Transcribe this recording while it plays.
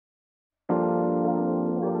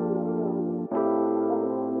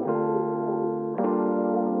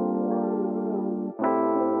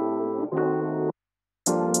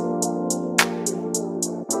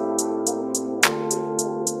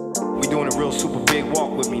super big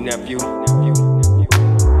walk with me, nephew.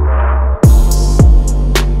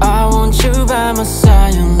 I want you by my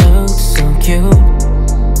side, you look so cute.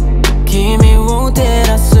 Kimi wo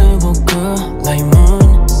terasu boku like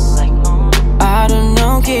moon. I don't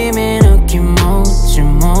know, kimi no kimochi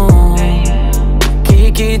mo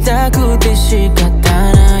kikitaku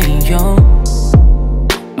shikatanai yo.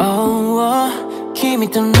 Oh, kimi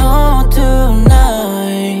to know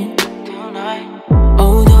tonight.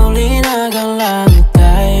 Odori nagara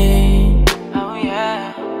mitai.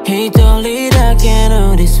 Hitori dake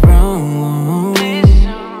no this room.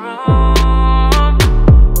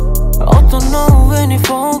 Oto no ue ni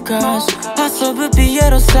focus. Asobu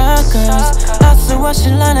piero sakas. Asu wa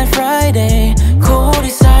shiranai Friday. Kori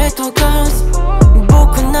sae tokas.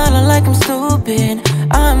 Boku nara like I'm stupid.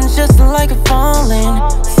 I'm just like a falling.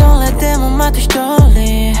 So let them on my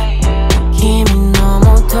hitori. Kimi no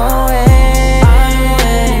moto e. I'm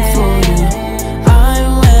waiting for you.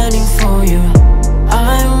 I'm waiting for you.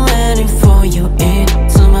 I'm waiting for you.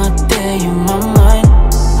 It's my day in my mind.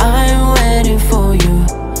 I'm waiting for you.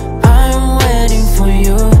 I'm waiting for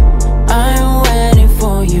you. I'm waiting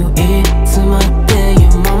for you. It's my day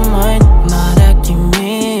in my mind. Mada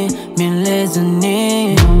kimi mirezu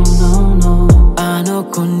ni. No, no, no. あの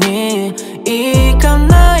子に行か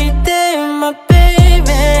ないで my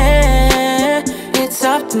baby. It's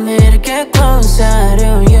up to me to get closer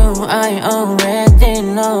to you. I already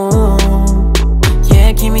know.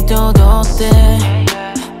 Yeah, 君と踊って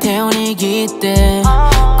手を握って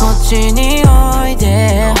こっちにおい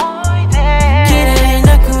で。綺麗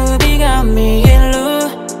な首が見える。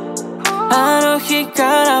あの日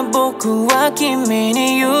から僕は君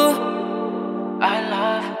に言う I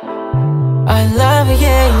love you,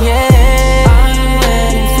 yeah, yeah. I'm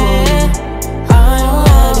waiting for you. I'm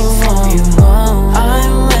waiting for you.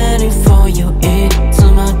 I'm waiting for you. It's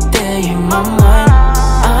my day in my mind.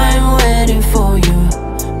 I'm waiting for you.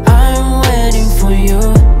 I'm waiting for you.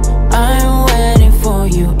 I'm waiting for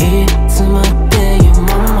you. It's my day in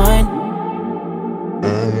my mind.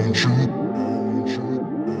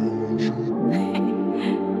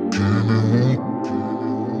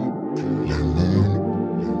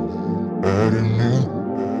 I don't know.